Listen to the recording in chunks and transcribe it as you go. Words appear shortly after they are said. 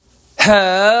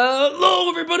Hello,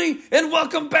 everybody, and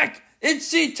welcome back. It's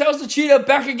C Tells the Cheetah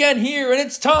back again here, and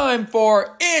it's time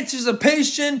for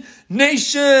Anticipation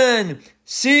Nation,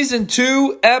 Season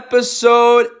 2,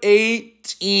 Episode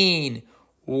 18.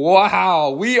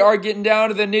 Wow, we are getting down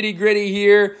to the nitty-gritty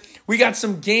here. We got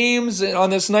some games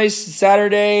on this nice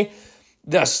Saturday.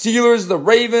 The Steelers, the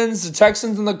Ravens, the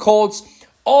Texans, and the Colts,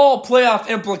 all playoff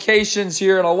implications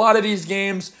here in a lot of these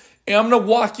games. And I'm going to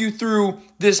walk you through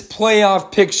this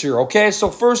playoff picture, okay?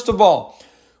 So first of all,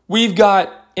 we've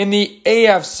got in the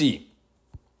AFC,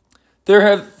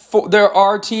 there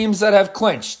are teams that have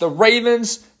clinched. The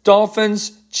Ravens,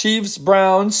 Dolphins, Chiefs,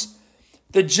 Browns.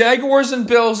 The Jaguars and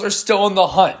Bills are still in the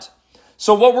hunt.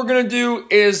 So what we're going to do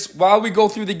is, while we go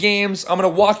through the games, I'm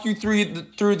going to walk you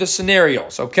through the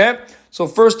scenarios, okay? So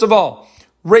first of all,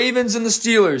 Ravens and the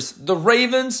Steelers. The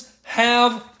Ravens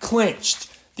have clinched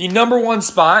the number one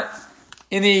spot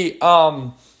in the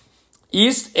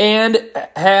East and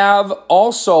have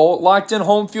also locked in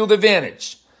home field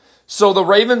advantage. So the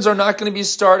Ravens are not going to be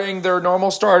starting their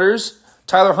normal starters.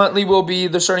 Tyler Huntley will be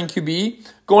the starting QB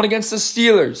going against the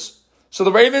Steelers. So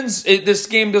the Ravens, this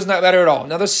game does not matter at all.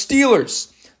 Now the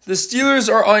Steelers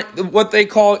are on what they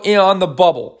call on the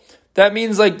bubble. That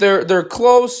means like they're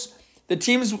close. The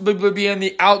teams would be on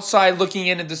the outside looking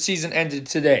in at the season ended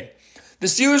today. The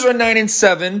Steelers are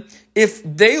 9-7. If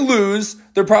they lose,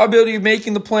 their probability of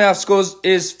making the playoffs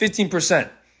is 15%.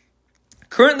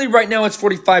 Currently, right now, it's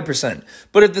 45%.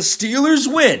 But if the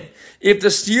Steelers win, if the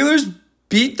Steelers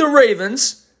beat the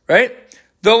Ravens, right,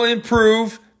 they'll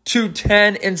improve to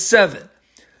 10-7.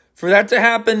 For that to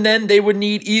happen, then they would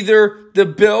need either the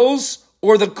Bills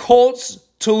or the Colts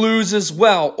to lose as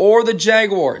well, or the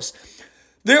Jaguars.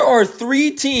 There are three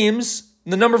teams,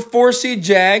 the number 4 seed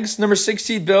Jags, number 6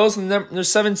 seed Bills, and the number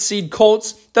 7 seed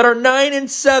Colts, that are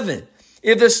 9-7.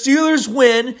 If the Steelers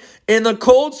win and the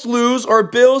Colts lose, or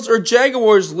Bills or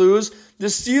Jaguars lose, the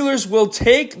Steelers will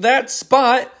take that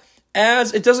spot,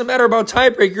 as it doesn't matter about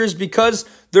tiebreakers because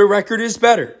their record is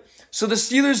better. So the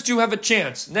Steelers do have a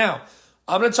chance. Now,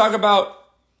 I'm going to talk about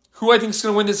who I think is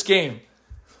going to win this game.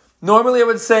 Normally I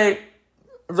would say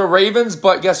the Ravens,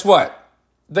 but guess what?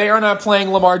 They are not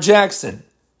playing Lamar Jackson.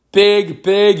 Big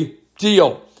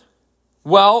deal.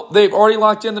 Well, they've already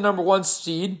locked in the number 1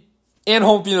 seed and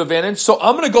home field advantage, so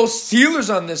I'm going to go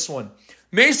Steelers on this one.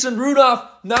 Mason Rudolph,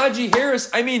 Najee Harris,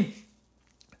 they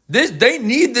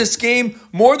need this game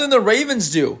more than the Ravens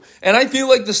do. And I feel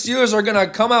like the Steelers are going to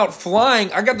come out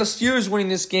flying. I got the Steelers winning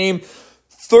this game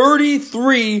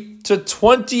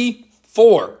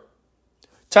 33-24.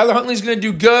 Tyler Huntley's going to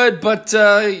do good, but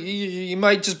he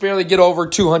might just barely get over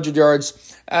 200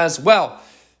 yards as well.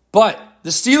 But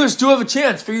the Steelers do have a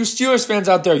chance. For you Steelers fans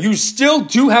out there, you still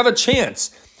do have a chance.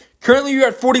 Currently, you're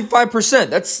at 45%.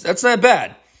 That's not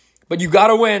bad. But you got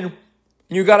to win, and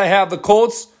you got to have the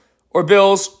Colts or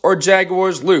Bills or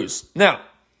Jaguars lose. Now,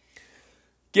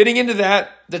 getting into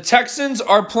that, the Texans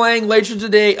are playing later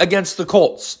today against the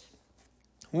Colts.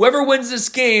 Whoever wins this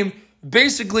game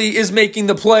basically is making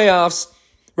the playoffs.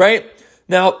 Right?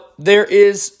 Now, there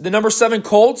is the number 7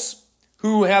 Colts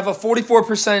who have a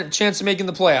 44% chance of making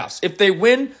the playoffs. If they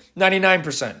win,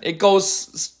 99%. It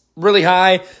goes really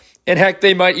high, and heck,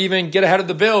 they might even get ahead of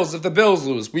the Bills if the Bills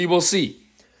lose. We will see.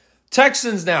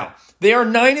 Texans now, they are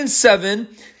 9-7.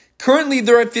 Currently,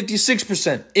 they're at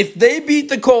 56%. If they beat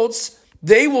the Colts,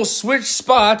 they will switch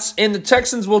spots, and the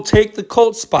Texans will take the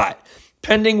Colts spot,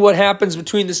 pending what happens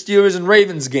between the Steelers and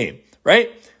Ravens game,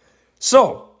 right?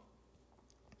 So,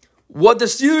 what the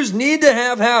Steelers need to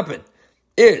have happen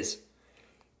is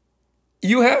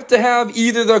you have to have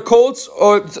either the Colts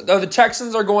or the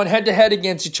Texans are going head-to-head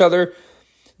against each other.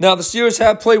 Now, the Steelers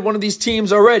have played one of these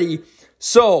teams already,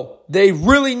 so they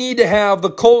really need to have the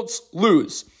Colts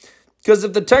lose. Because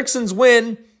if the Texans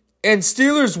win and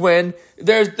Steelers win,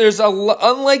 there's an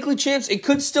unlikely chance it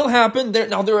could still happen.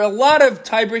 There are a lot of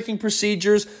tie-breaking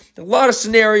procedures, a lot of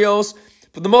scenarios.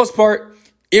 For the most part,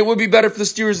 it would be better for the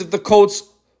Steelers if the Colts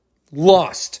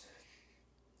lost.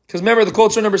 Because remember, the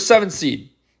Colts are number 7 seed.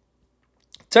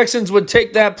 Texans would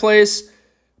take that place,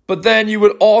 but then you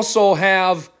would also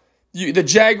have the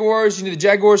Jaguars. You need the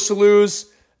Jaguars to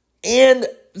lose. And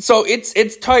so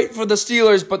it's tight for the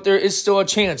Steelers, but there is still a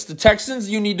chance. The Texans,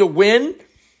 you need to win,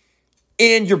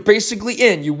 and you're basically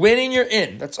in. You win and you're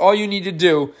in. That's all you need to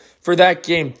do for that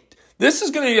game. This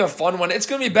is going to be a fun one. It's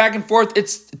going to be back and forth.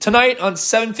 It's tonight on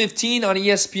 7:15 on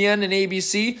ESPN and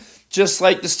ABC. Just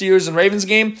like the Steelers and Ravens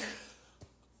game.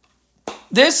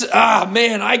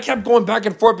 I kept going back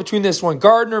and forth between this one.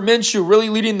 Gardner Minshew really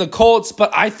leading the Colts,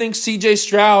 but I think C.J.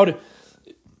 Stroud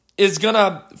is going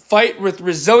to fight with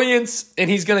resilience, and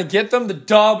he's going to get them the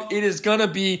dub. It is going to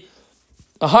be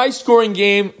A high-scoring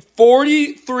game,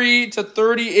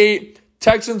 43-38.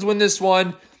 Texans win this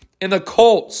one. And the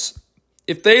Colts,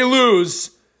 if they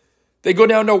lose, they go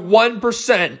down to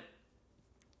 1%.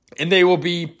 And they will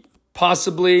be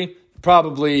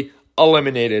probably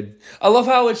eliminated. I love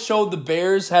how it showed the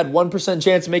Bears had 1%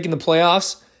 chance of making the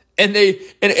playoffs. And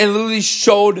it literally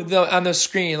showed them on the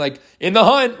screen, like, in the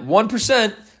hunt,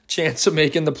 1% chance of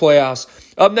making the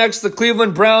playoffs. Up next, the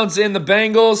Cleveland Browns and the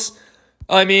Bengals.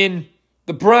 I mean,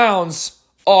 the Browns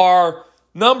are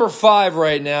number 5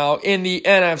 right now in the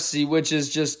NFC, which is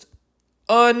just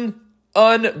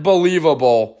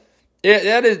unbelievable.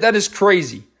 That is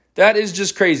crazy. That is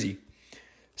just crazy.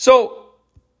 So,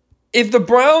 if the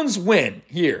Browns win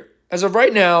here, as of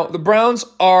right now, the Browns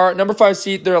are number 5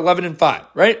 seed. They're 11-5,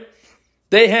 right?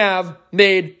 They have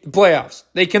made the playoffs.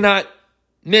 They cannot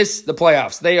miss the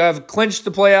playoffs. They have clinched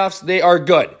the playoffs. They are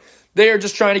good. They are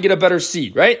just trying to get a better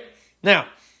seed, right? Now,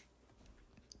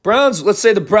 Browns, let's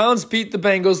say the Browns beat the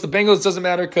Bengals. The Bengals doesn't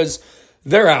matter because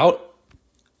they're out.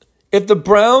 If the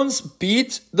Browns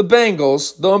beat the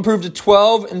Bengals, they'll improve to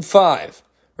 12-5,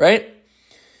 right?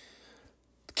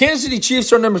 Kansas City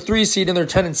Chiefs are number 3 seed and they're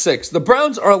 10-6. The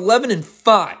Browns are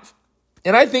 11-5.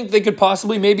 And I think they could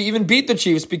possibly maybe even beat the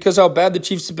Chiefs because how bad the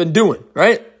Chiefs have been doing,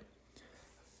 right?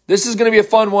 This is going to be a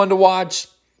fun one to watch.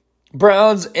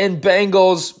 Browns and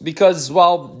Bengals because,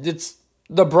 well, it's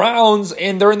the Browns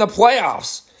and they're in the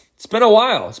playoffs. It's been a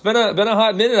while. It's been a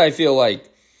hot minute, I feel like.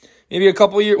 Maybe a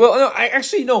couple years. Well, no, I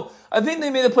think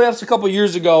they made the playoffs a couple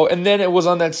years ago, and then it was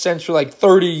on that stretch for like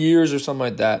 30 years or something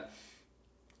like that.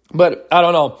 But I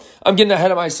don't know. I'm getting ahead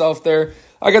of myself there.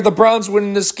 I got the Browns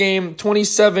winning this game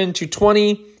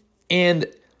 27-20, and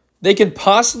they can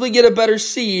possibly get a better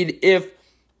seed if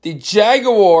the the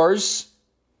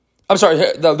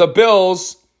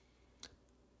Bills.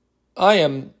 I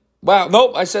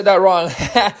said that wrong.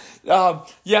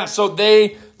 So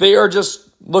they are just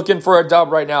looking for a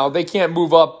dub right now. They can't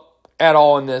move up at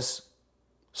all in this.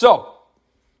 So,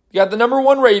 you got the number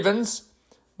 1 Ravens,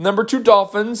 number 2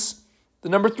 Dolphins, the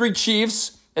number 3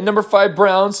 Chiefs, and number 5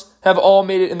 Browns have all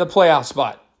made it in the playoff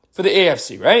spot for the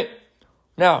AFC, right?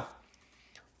 Now,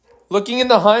 looking in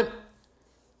the hunt,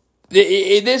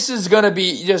 this is going to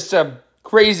be just a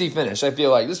crazy finish, I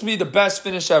feel like. This will be the best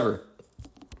finish ever.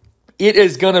 It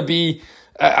is going to be,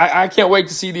 I can't wait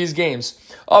to see these games.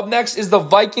 Up next is the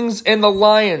Vikings and the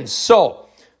Lions. So,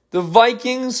 the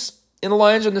Vikings and the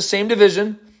Lions are in the same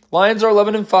division. Lions are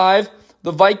 11-5.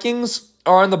 The Vikings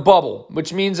are on the bubble,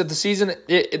 which means that the season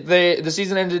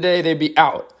ended today, they'd be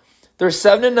out. They're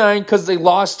 7-9 because they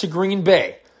lost to Green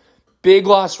Bay. Big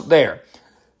loss there.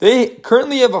 They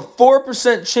currently have a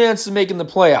 4% chance of making the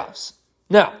playoffs.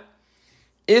 Now,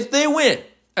 if they win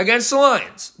against the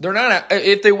Lions,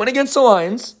 if they win against the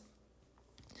Lions,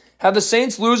 have the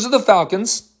Saints lose to the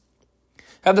Falcons,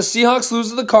 have the Seahawks lose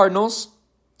to the Cardinals,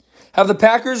 have the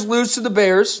Packers lose to the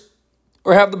Bears,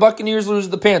 or have the Buccaneers lose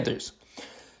to the Panthers.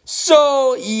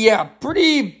 So, yeah,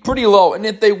 pretty low. And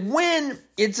if they win,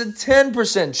 it's a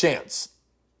 10% chance.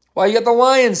 Well, you got the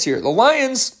Lions here. The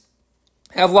Lions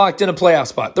have locked in a playoff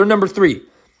spot. They're number 3.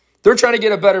 They're trying to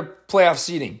get a better playoff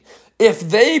seeding. If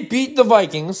they beat the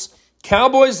Vikings,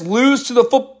 Cowboys lose to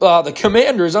the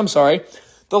Commanders,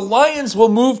 the Lions will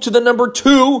move to the number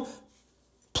 2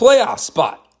 playoff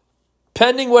spot,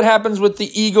 pending what happens with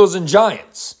the Eagles and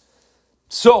Giants.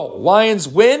 So, Lions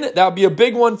win. That would be a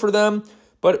big one for them.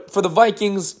 But for the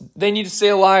Vikings, they need to stay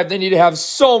alive. They need to have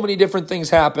so many different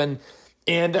things happen.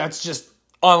 And that's just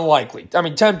unlikely.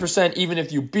 10% even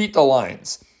if you beat the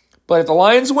Lions. But if the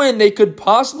Lions win, they could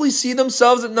possibly see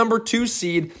themselves at number 2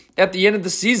 seed at the end of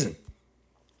the season.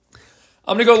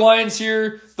 I'm going to go Lions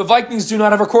here. The Vikings do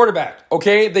not have a quarterback,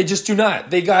 okay? They just do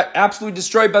not. They got absolutely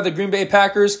destroyed by the Green Bay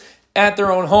Packers at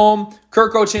their own home.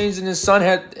 Kirk Cousins and his son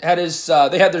had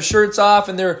their shirts off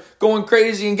and they're going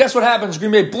crazy. And guess what happens?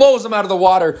 Green Bay blows them out of the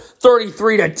water,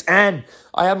 33-10.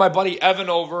 I had my buddy Evan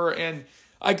over and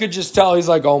I could just tell he's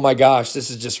like, oh my gosh, this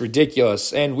is just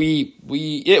ridiculous. And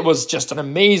it was just an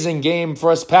amazing game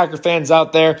for us Packer fans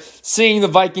out there, seeing the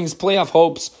Vikings playoff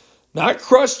hopes not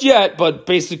crushed yet, but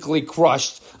basically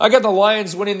crushed. I got the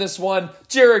Lions winning this one.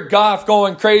 Jared Goff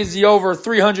going crazy, over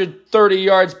 330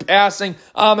 yards passing.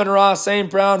 Amon-Ra St.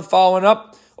 Brown following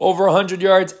up over 100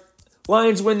 yards.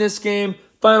 Lions win this game.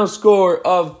 Final score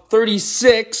of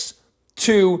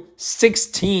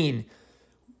 36-16.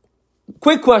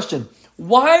 Quick question.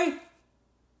 Why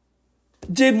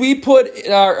did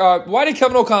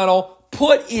Kevin O'Connell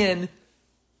put in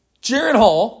Jaren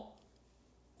Hall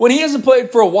when he hasn't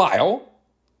played for a while,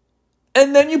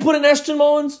 and then you put in Ashton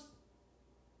Mullins?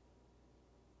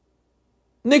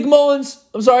 Nick Mullins,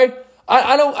 I'm sorry.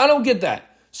 I don't get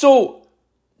that. So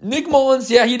Nick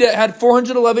Mullins, yeah, he had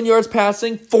 411 yards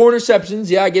passing, 4 interceptions.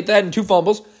 Yeah, I get that, and 2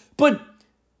 fumbles. But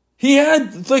he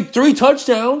had like 3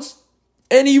 touchdowns,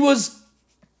 and he was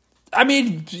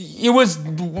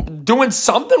doing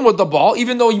something with the ball,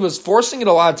 even though he was forcing it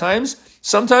a lot of times.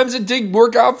 Sometimes it did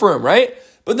work out for him, right?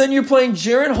 But then you're playing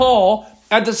Jaren Hall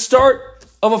at the start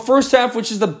of a first half,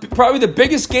 which is probably the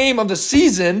biggest game of the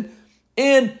season,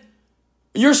 and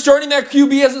you're starting that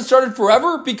QB hasn't started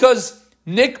forever because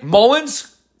Nick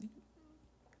Mullins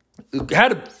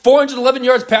had 411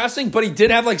 yards passing, but he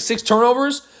did have like 6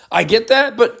 turnovers. I get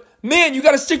that, but man, you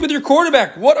got to stick with your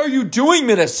quarterback. What are you doing,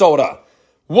 Minnesota?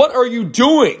 What are you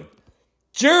doing?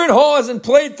 Jaren Hall hasn't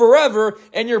played forever,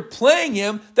 and you're playing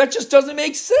him. That just doesn't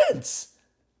make sense.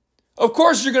 Of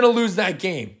course you're going to lose that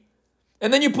game.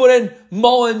 And then you put in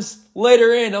Mullins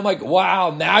later in. I'm like,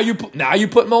 wow, now you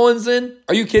put Mullins in?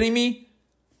 Are you kidding me?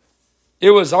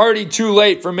 It was already too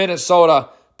late for Minnesota,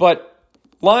 but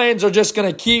Lions are just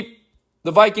going to keep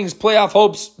the Vikings' playoff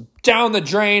hopes down the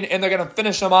drain, and they're going to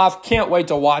finish them off. Can't wait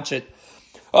to watch it.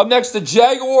 Up next, the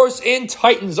Jaguars and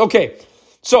Titans. Okay,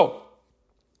 so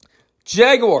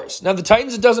Jaguars. Now, the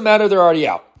Titans, it doesn't matter. They're already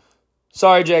out.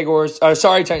 Sorry, Jaguars.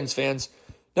 Sorry, Titans fans.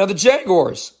 Now, the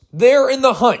Jaguars, they're in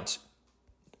the hunt.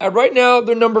 Right now,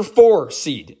 they're number 4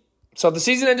 seed. So if the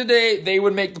season ended today, they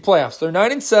would make the playoffs. They're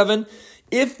 9-7.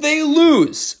 If they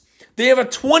lose, they have a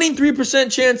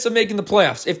 23% chance of making the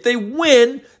playoffs. If they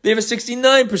win, they have a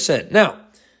 69%. Now,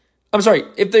 I'm sorry.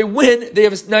 If they win, they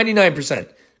have a 99%.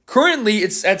 Currently,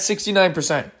 it's at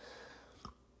 69%.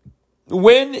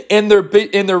 Win, and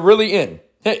they're really in.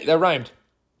 Hey, that rhymed.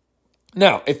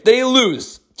 Now, if they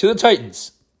lose to the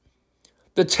Titans,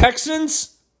 the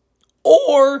Texans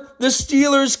or the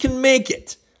Steelers can make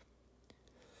it.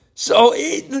 So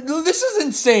this is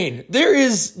insane. Do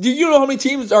you know how many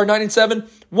teams are 9-7?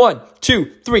 1,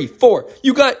 2, 3, 4.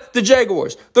 You got the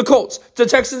Jaguars, the Colts, the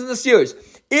Texans, and the Steelers.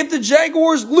 If the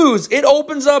Jaguars lose, it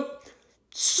opens up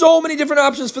so many different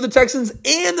options for the Texans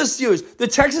and the Steelers. The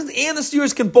Texans and the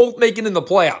Steelers can both make it in the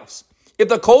playoffs. If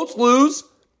the Colts lose,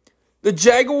 the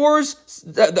Jaguars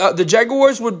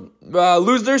would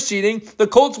lose their seeding. The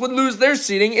Colts would lose their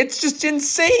seeding. It's just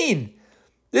insane.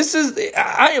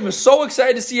 I am so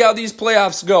excited to see how these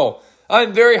playoffs go.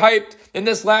 I'm very hyped, and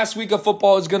this last week of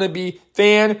football is going to be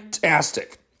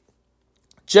fantastic.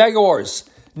 Jaguars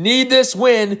need this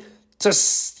win to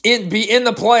be in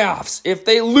the playoffs. If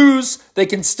they lose, they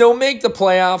can still make the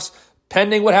playoffs,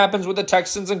 pending what happens with the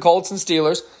Texans and Colts and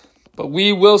Steelers. But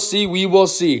we will see. We will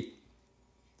see.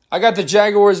 I got the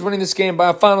Jaguars winning this game by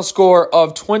a final score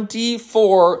of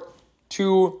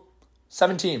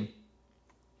 24-17.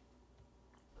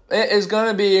 It is going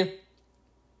to be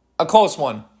a close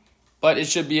one, but it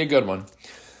should be a good one.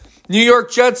 New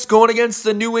York Jets going against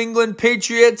the New England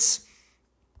Patriots.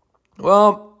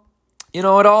 Well, it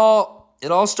all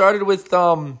started with it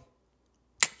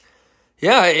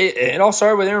all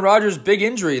started with Aaron Rodgers' big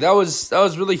injury. That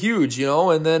was really huge,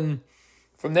 and then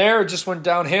from there, it just went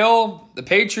downhill. The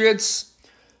Patriots,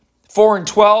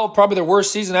 4-12, probably their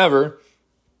worst season ever,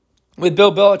 with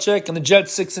Bill Belichick, and the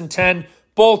Jets 6-10.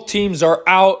 Both teams are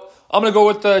out. I'm going to go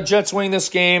with the Jets winning this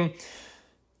game.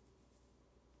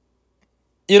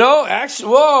 I'm going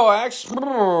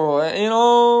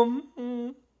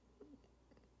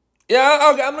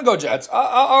to go Jets.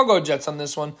 I'll go Jets on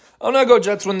this one. I'm going to go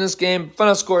Jets win this game.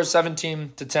 Final score is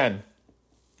 17-10.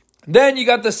 Then you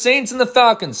got the Saints and the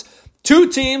Falcons. 2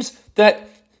 teams that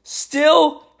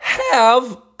still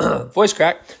have, voice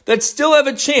crack, that still have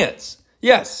a chance.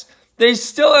 Yes, they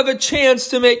still have a chance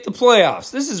to make the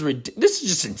playoffs. This is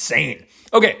just insane.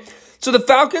 Okay, so the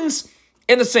Falcons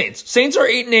and the Saints. Saints are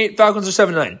 8-8, Falcons are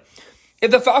 7-9.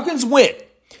 If the Falcons win,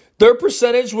 their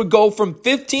percentage would go from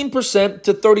 15%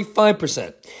 to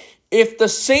 35%. If the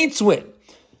Saints win,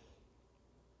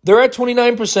 they're at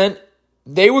 29%,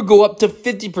 they would go up to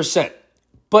 50%.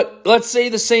 But let's say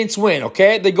the Saints win,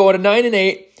 okay? They go at a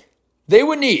 9-8. They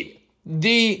would need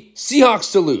the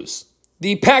Seahawks to lose,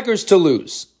 the Packers to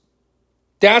lose.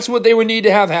 That's what they would need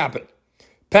to have happen.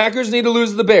 Packers need to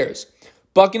lose to the Bears.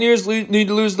 Buccaneers need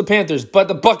to lose to the Panthers. But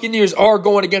the Buccaneers are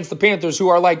going against the Panthers, who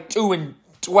are like 2-12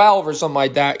 or something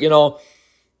like that,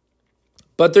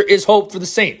 But there is hope for the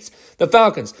Saints. The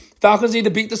Falcons. Falcons need to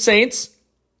beat the Saints.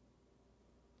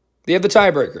 They have the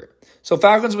tiebreaker. So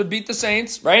Falcons would beat the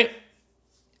Saints, right?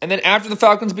 And then after the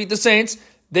Falcons beat the Saints,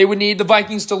 they would need the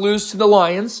Vikings to lose to the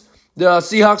Lions, the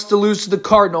Seahawks to lose to the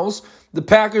Cardinals, the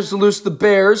Packers to lose to the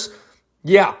Bears.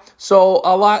 Yeah, so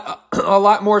a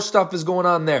lot more stuff is going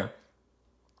on there.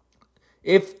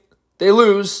 If they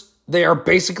lose, they are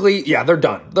basically, they're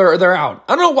done. They're out.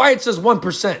 I don't know why it says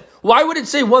 1%. Why would it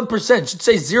say 1%? It should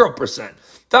say 0%.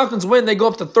 Falcons win, they go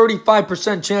up to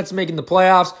 35% chance of making the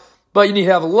playoffs, but you need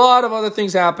to have a lot of other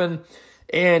things happen,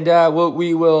 and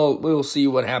we will see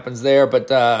what happens there, but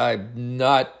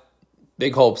not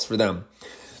big hopes for them.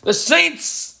 The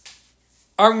Saints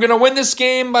are going to win this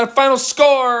game by a final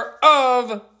score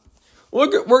of, we're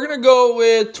going to go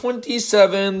with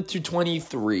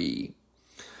 27-23.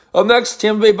 Up next,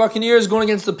 Tampa Bay Buccaneers going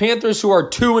against the Panthers, who are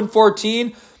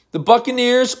 2-14. The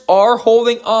Buccaneers are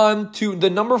holding on to the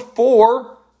number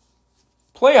 4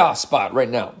 playoff spot right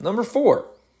now. Number 4.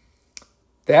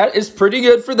 That is pretty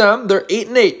good for them. They're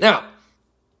 8-8. Now,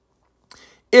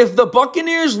 if the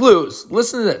Buccaneers lose,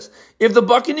 listen to this. If the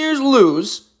Buccaneers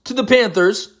lose to the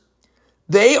Panthers,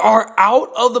 they are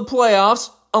out of the playoffs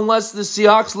unless the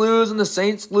Seahawks lose and the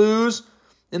Saints lose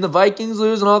and the Vikings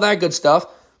lose and all that good stuff.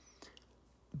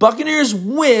 Buccaneers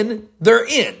win, they're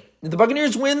in. If the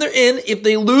Buccaneers win, they're in. If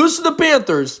they lose to the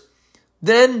Panthers,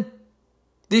 then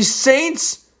the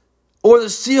Saints or the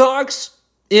Seahawks,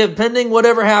 pending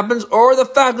whatever happens, or the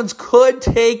Falcons could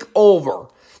take over.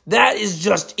 That is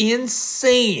just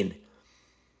insane.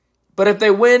 But if they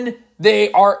win,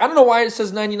 they are, I don't know why it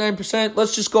says 99%.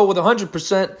 Let's just go with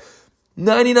 100%.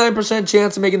 99%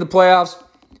 chance of making the playoffs.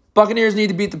 Buccaneers need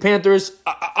to beat the Panthers.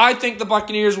 I think the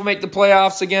Buccaneers will make the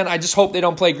playoffs again. I just hope they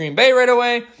don't play Green Bay right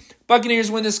away. Buccaneers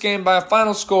win this game by a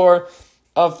final score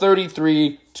of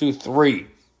 33-3.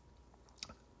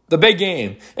 The big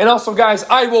game. And also, guys,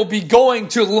 I will be going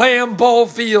to Lambeau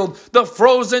Field, the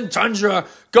frozen tundra.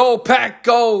 Go Pack,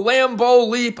 go Lambeau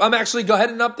Leap. I'm actually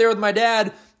heading up there with my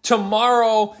dad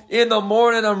tomorrow in the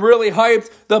morning. I'm really hyped.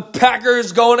 The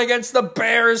Packers going against the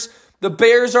Bears. The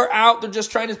Bears are out. They're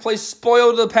just trying to play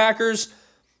spoil to the Packers.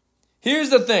 Here's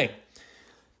the thing.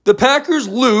 The Packers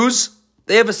lose.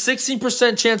 They have a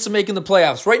 16% chance of making the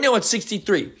playoffs. Right now it's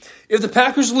 63. If the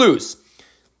Packers lose,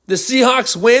 the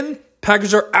Seahawks win,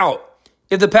 Packers are out.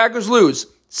 If the Packers lose,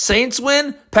 Saints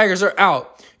win, Packers are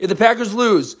out. If the Packers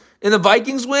lose and the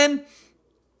Vikings win,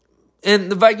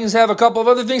 and the Vikings have a couple of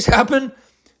other things happen,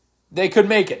 they could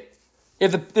make it.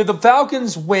 If the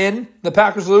Falcons win, the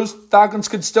Packers lose, Falcons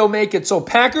could still make it. So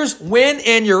Packers win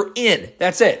and you're in.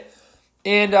 That's it.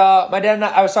 And my dad and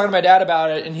I was talking to my dad about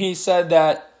it, and he said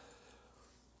that,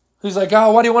 he's like,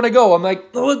 oh, why do you want to go? I'm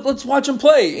like, oh, let's watch them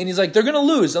play. And he's like, they're going to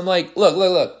lose. I'm like,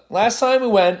 look. Last time we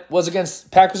went was against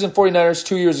Packers and 49ers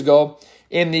 2 years ago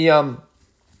in the, I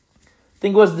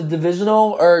think it was the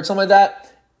divisional or something like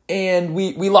that. And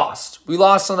we lost. We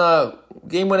lost on a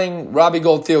game-winning Robbie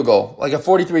Gould field goal, like a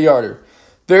 43-yarder.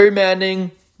 Very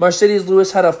maddening. Mercedes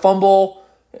Lewis had a fumble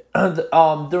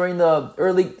during the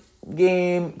early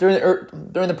game,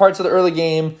 during the parts of the early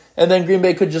game, and then Green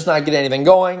Bay could just not get anything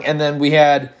going. And then we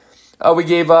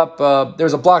gave up. There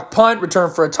was a blocked punt,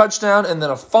 return for a touchdown, and then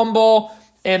a fumble,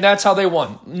 and that's how they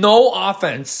won. No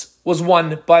offense was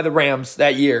won by the Rams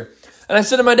that year. And I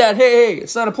said to my dad, hey,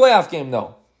 it's not a playoff game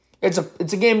though. It's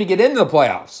a game to get into the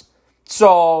playoffs.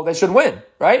 So they should win,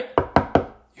 right?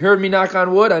 You heard me knock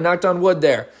on wood. I knocked on wood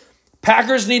there.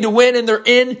 Packers need to win, and they're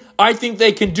in. I think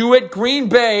they can do it. Green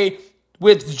Bay,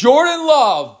 with Jordan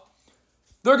Love,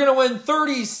 they're going to win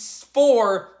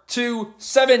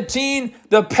 34-17.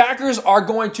 The Packers are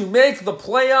going to make the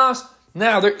playoffs.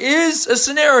 Now, there is a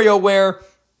scenario where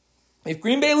if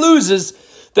Green Bay loses,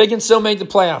 they can still make the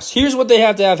playoffs. Here's what they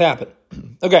have to have happen.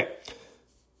 Okay.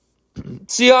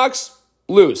 Seahawks,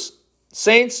 lose.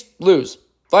 Saints, lose.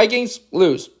 Vikings,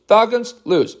 lose. Falcons,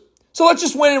 lose. So let's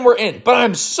just win and we're in. But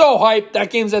I'm so hyped.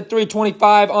 That game's at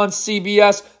 3:25 on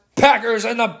CBS. Packers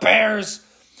and the Bears.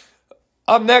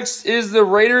 Up next is the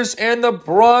Raiders and the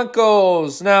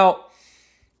Broncos. Now,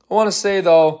 I want to say,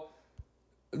 though,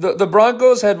 the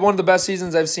Broncos had one of the best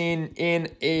seasons I've seen in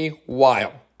a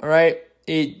while. All right?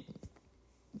 I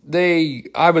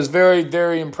was very,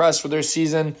 very impressed with their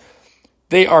season.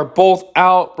 They are both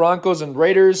out, Broncos and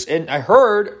Raiders. And I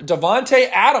heard Davante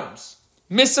Adams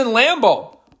missing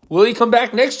Lambeau. Will he come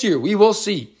back next year? We will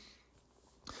see.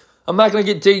 I'm not going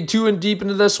to get too deep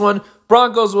into this one.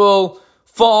 Broncos will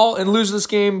fall and lose this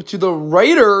game to the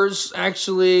Raiders.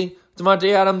 Actually,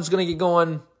 Davante Adams is going to get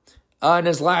going in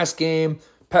his last game.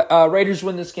 Raiders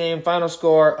win this game. Final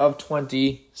score of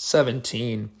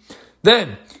 2017.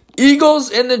 Then, Eagles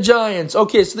and the Giants.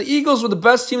 Okay, so the Eagles were the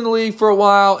best team in the league for a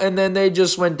while, and then they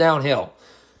just went downhill.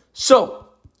 So,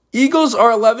 Eagles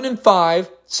are 11-5,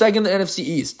 second in the NFC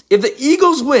East. If the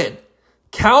Eagles win,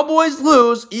 Cowboys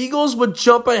lose, Eagles would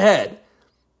jump ahead,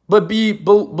 but be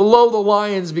below the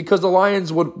Lions because the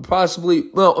Lions would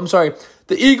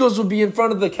the Eagles would be in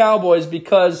front of the Cowboys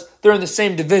because they're in the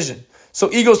same division.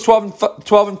 So Eagles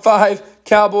 12-5,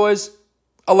 Cowboys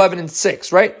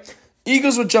 11-6, right?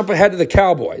 Eagles would jump ahead of the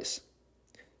Cowboys.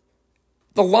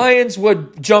 The Lions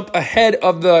would jump ahead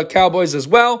of the Cowboys as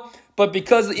well, but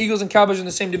because the Eagles and Cowboys are in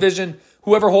the same division,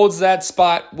 whoever holds that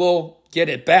spot will get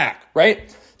it back,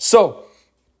 right? So,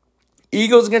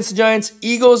 Eagles against the Giants.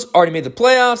 Eagles already made the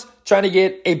playoffs, trying to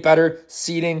get a better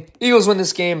seeding. Eagles win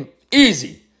this game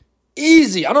easy.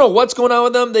 Easy. I don't know what's going on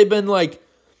with them. They've been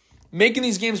making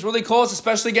these games really close,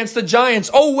 especially against the Giants.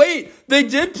 Oh, wait, they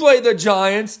did play the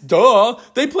Giants. Duh.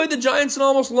 They played the Giants and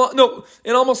almost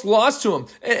lost to them.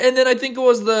 And then I think it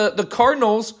was the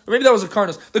Cardinals, or maybe that was the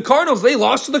Cardinals. The Cardinals, they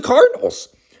lost to the Cardinals.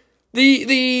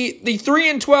 The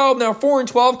 3-12, now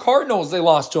 4-12 Cardinals, they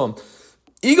lost to them.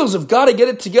 Eagles have got to get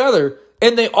it together,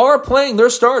 and they are playing their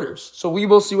starters. So we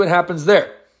will see what happens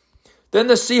there. Then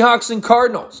the Seahawks and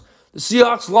Cardinals. The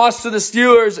Seahawks lost to the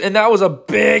Steelers, and that was a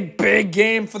big, big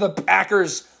game for the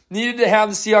Packers. Needed to have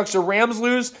the Seahawks or Rams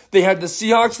lose. They had the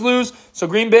Seahawks lose, so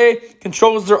Green Bay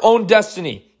controls their own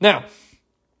destiny. Now,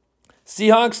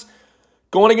 Seahawks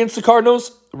going against the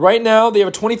Cardinals. Right now, they have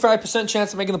a 25%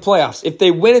 chance of making the playoffs. If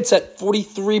they win, it's at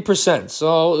 43%,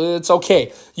 so it's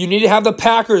okay. You need to have the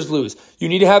Packers lose. You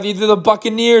need to have either the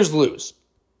Buccaneers lose.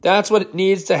 That's what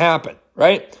needs to happen,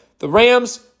 right? The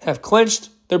Rams have clinched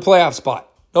their playoff spot.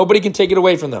 Nobody can take it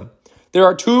away from them. There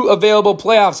are 2 available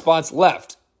playoff spots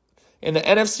left. In the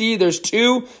NFC, there's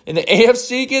 2. In the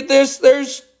AFC, get this,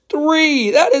 there's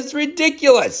 3. That is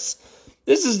ridiculous.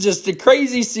 This is just a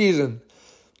crazy season.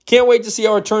 Can't wait to see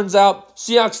how it turns out.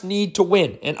 Seahawks need to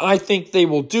win, and I think they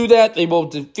will do that. They will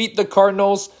defeat the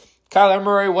Cardinals. Kyler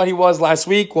Murray, what he was last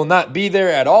week, will not be there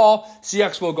at all.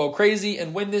 Seahawks will go crazy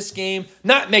and win this game.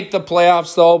 Not make the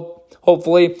playoffs, though,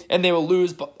 hopefully, and they will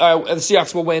lose. The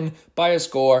Seahawks will win by a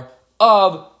score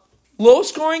of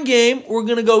low-scoring game. We're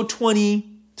going to go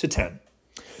 20-10.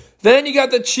 Then you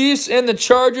got the Chiefs and the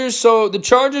Chargers. So the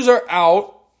Chargers are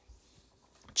out.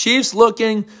 Chiefs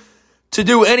looking to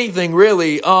do anything,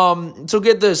 really. So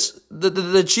get this.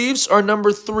 The Chiefs are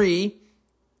number 3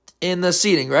 in the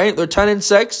seeding, right? They're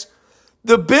 10-6.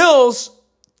 The Bills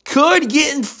could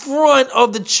get in front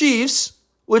of the Chiefs,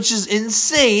 which is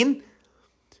insane.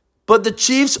 But the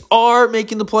Chiefs are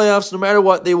making the playoffs. No matter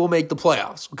what, they will make the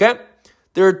playoffs, okay?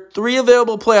 There are 3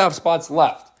 available playoff spots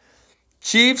left.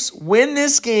 Chiefs win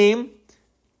this game.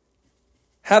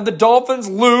 Have the Dolphins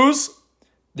lose.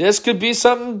 This could be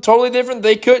something totally different.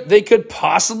 They could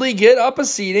possibly get up a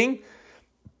seeding,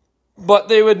 but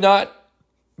they would not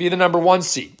be the number 1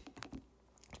 seed.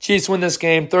 Chiefs win this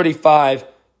game 35-0.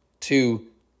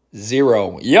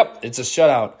 Yep, it's a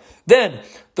shutout. Then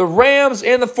the Rams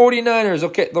and the 49ers.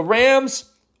 Okay, the Rams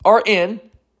are in,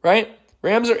 right?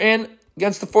 Rams are in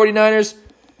against the 49ers.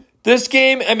 This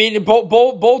game, I mean,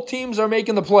 both teams are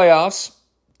making the playoffs,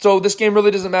 so this game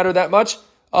really doesn't matter that much.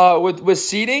 With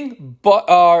seeding,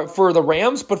 but for the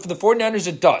Rams, but for the 49ers,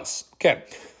 it does. Okay.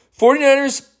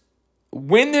 49ers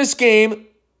win this game.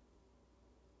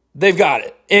 They've got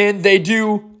it. And they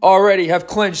do already have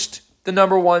clinched the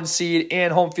number 1 seed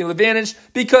and home field advantage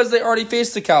because they already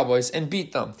faced the Cowboys and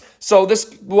beat them. So this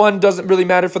one doesn't really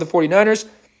matter for the 49ers.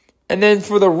 And then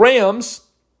for the Rams,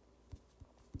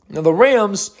 now the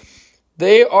Rams,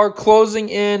 they are closing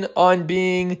in on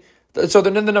being, so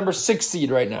they're in the number 6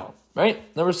 seed right now. Right?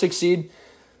 Number 6 seed.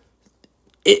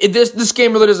 This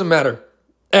game really doesn't matter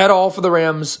at all for the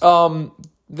Rams.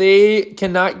 They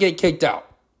cannot get kicked out.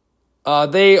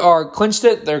 They are clinched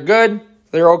it. They're good.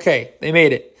 They're okay. They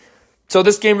made it. So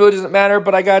this game really doesn't matter.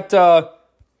 But I got... so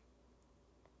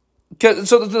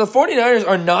the 49ers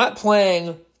are not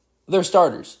playing their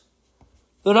starters.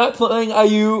 They're not playing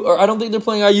IU, or I don't think they're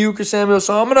playing Ayuk or Samuel.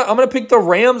 So I'm gonna pick the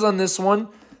Rams on this one.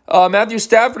 Matthew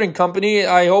Stafford and company,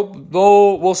 I hope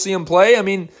we'll see him play. I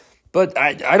mean, but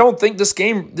I don't think this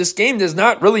game is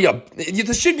not really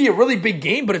this should be a really big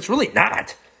game, but it's really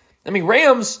not. I mean,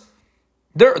 Rams,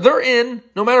 they're in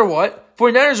no matter what.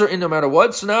 49ers are in no matter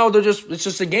what. So now it's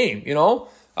just a game, you know?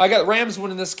 I got Rams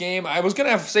winning this game. I was going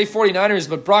to have to say 49ers,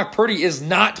 but Brock Purdy is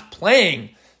not playing.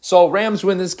 So Rams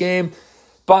win this game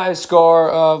by a score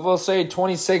of, we'll say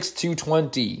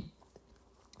 26-20.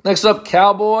 Next up,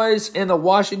 Cowboys and the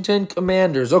Washington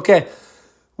Commanders. Okay,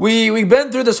 we've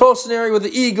been through this whole scenario with the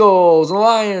Eagles, and the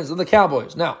Lions, and the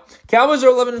Cowboys. Now, Cowboys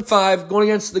are 11-5 going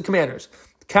against the Commanders.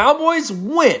 Cowboys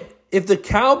win. If the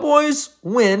Cowboys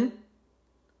win,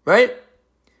 right?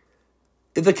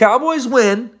 If the Cowboys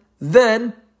win,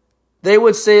 then they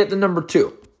would stay at the number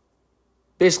 2.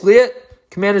 Basically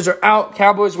it. Commanders are out.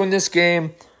 Cowboys win this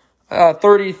game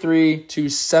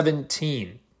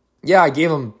 33-17. Yeah, I gave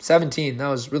them 17. That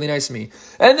was really nice of me.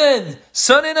 And then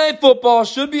Sunday Night Football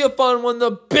should be a fun one.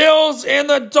 The Bills and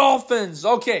the Dolphins.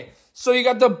 Okay, so you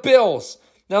got the Bills.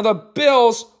 Now the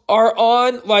Bills are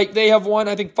on, like they have won,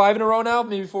 I think 5 in a row now,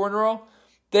 maybe 4 in a row.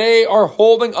 They are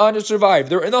holding on to survive.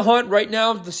 They're in the hunt right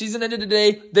now. If the season ended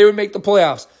today, they would make the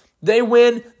playoffs. They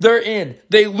win, they're in.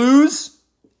 They lose,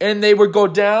 and they would go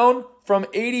down from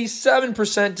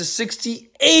 87% to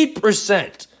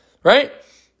 68%, right?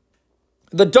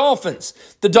 The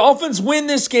Dolphins win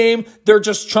this game. They're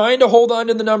just trying to hold on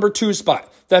to the number 2 spot.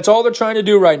 That's all they're trying to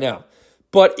do right now.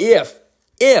 But if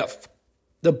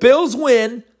the Bills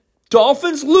win,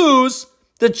 Dolphins lose,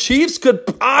 the Chiefs could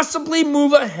possibly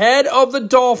move ahead of the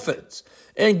Dolphins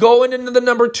and go into the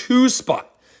number 2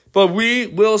 spot. But we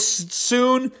will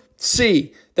soon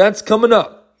see. That's coming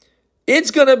up.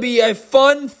 It's going to be a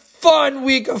fun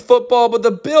week of football, but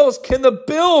can the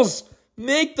Bills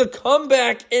make the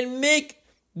comeback and make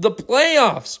the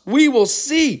playoffs? We will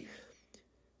see.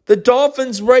 The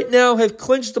Dolphins right now have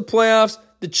clinched the playoffs.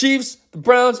 The Chiefs, the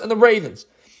Browns, and the Ravens.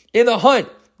 In the hunt,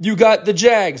 you got the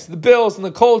Jags, the Bills, and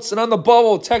the Colts, and on the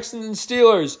bubble, Texans and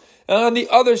Steelers. And on the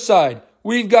other side,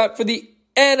 we've got for the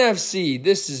NFC.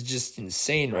 This is just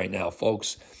insane right now,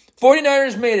 folks.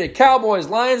 49ers made it. Cowboys,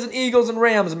 Lions, and Eagles, and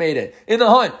Rams made it. In the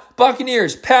hunt,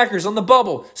 Buccaneers, Packers on the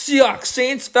bubble, Seahawks,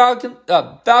 Saints,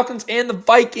 Falcons, and the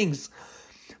Vikings.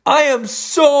 I am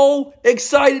so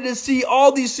excited to see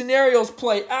all these scenarios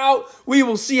play out. We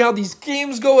will see how these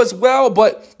games go as well.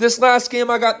 But this last game,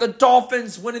 I got the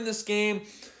Dolphins winning this game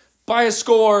by a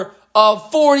score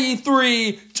of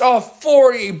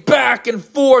 43-40, back and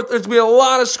forth. There's going to be a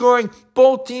lot of scoring.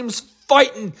 Both teams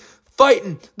fighting.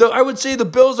 I would say the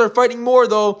Bills are fighting more,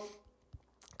 though,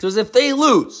 because if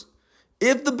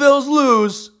the Bills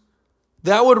lose,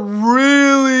 that would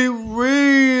really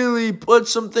put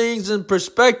some things in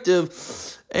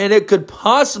perspective, and it could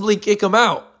possibly kick them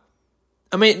out.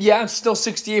 I mean, yeah, it's still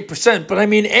 68%, but I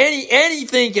mean,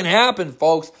 anything can happen,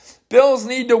 folks. Bills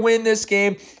need to win this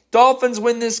game. Dolphins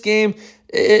win this game,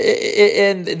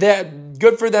 and that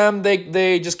good for them.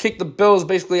 They just kicked the Bills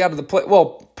basically out of the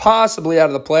possibly out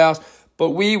of the playoffs,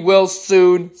 but we will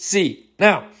soon see.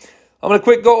 Now, I'm going to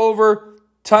quick go over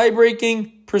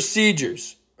tie-breaking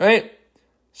procedures, right?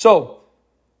 So,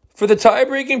 for the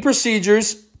tie-breaking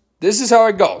procedures, this is how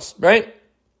it goes, right?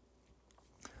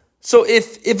 So,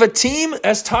 if a team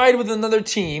has tied with another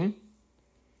team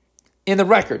in the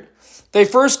record, they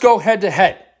first go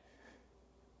head-to-head.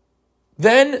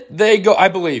 Then they go,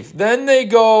 then they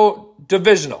go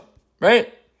divisional,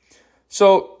 right?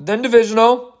 So, then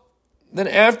divisional, then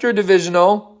after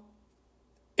divisional,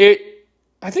 I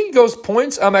think it goes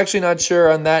points. I'm actually not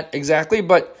sure on that exactly,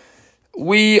 but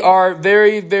we are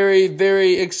very, very,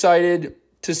 very excited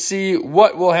to see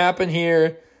what will happen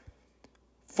here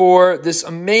for this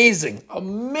amazing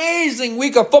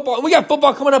week of football. We got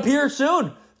football coming up here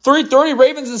soon. 3:30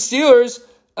 Ravens and Steelers.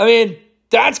 I mean,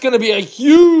 that's going to be a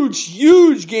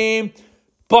huge game.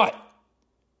 But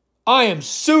I am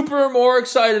super more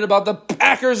excited about the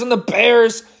Packers and the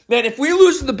Bears. Man, if we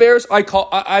lose to the Bears,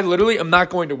 I literally am not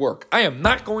going to work. I am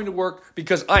not going to work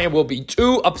because I will be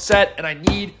too upset and I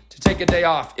need to take a day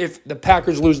off if the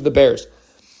Packers lose to the Bears.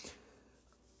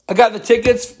 I got the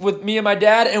tickets with me and my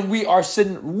dad, and we are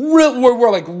sitting we're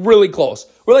like really close.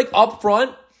 We're like up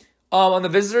front on the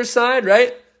visitor side,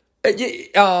 right?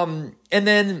 And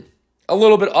then a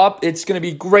little bit up. It's going to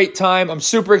be a great time. I'm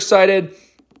super excited.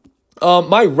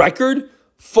 My record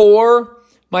for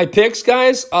my picks,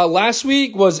 guys, last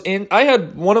week I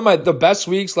had one of the best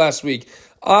weeks last week.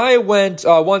 I went,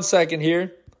 1 second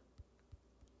here.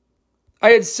 I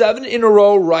had 7 in a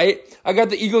row right. I got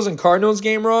the Eagles and Cardinals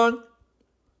game wrong.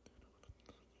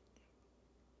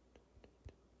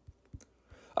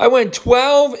 I went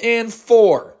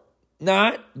 12-4.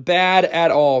 Not bad at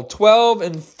all.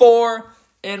 12-4.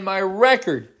 And my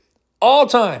record all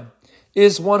time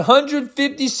is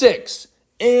 156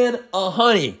 and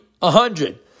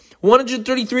 100.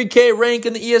 133K rank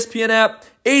in the ESPN app.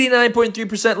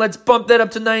 89.3%. Let's bump that up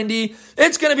to 90.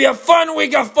 It's going to be a fun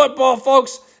week of football,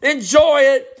 folks. Enjoy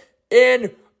it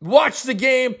and watch the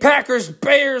game. Packers,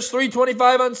 Bears,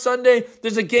 3:25 on Sunday.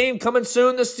 There's a game coming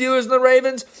soon. The Steelers and the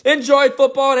Ravens. Enjoy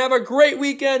football and have a great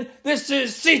weekend. This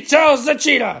is C Tells the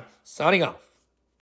Cheetah signing off.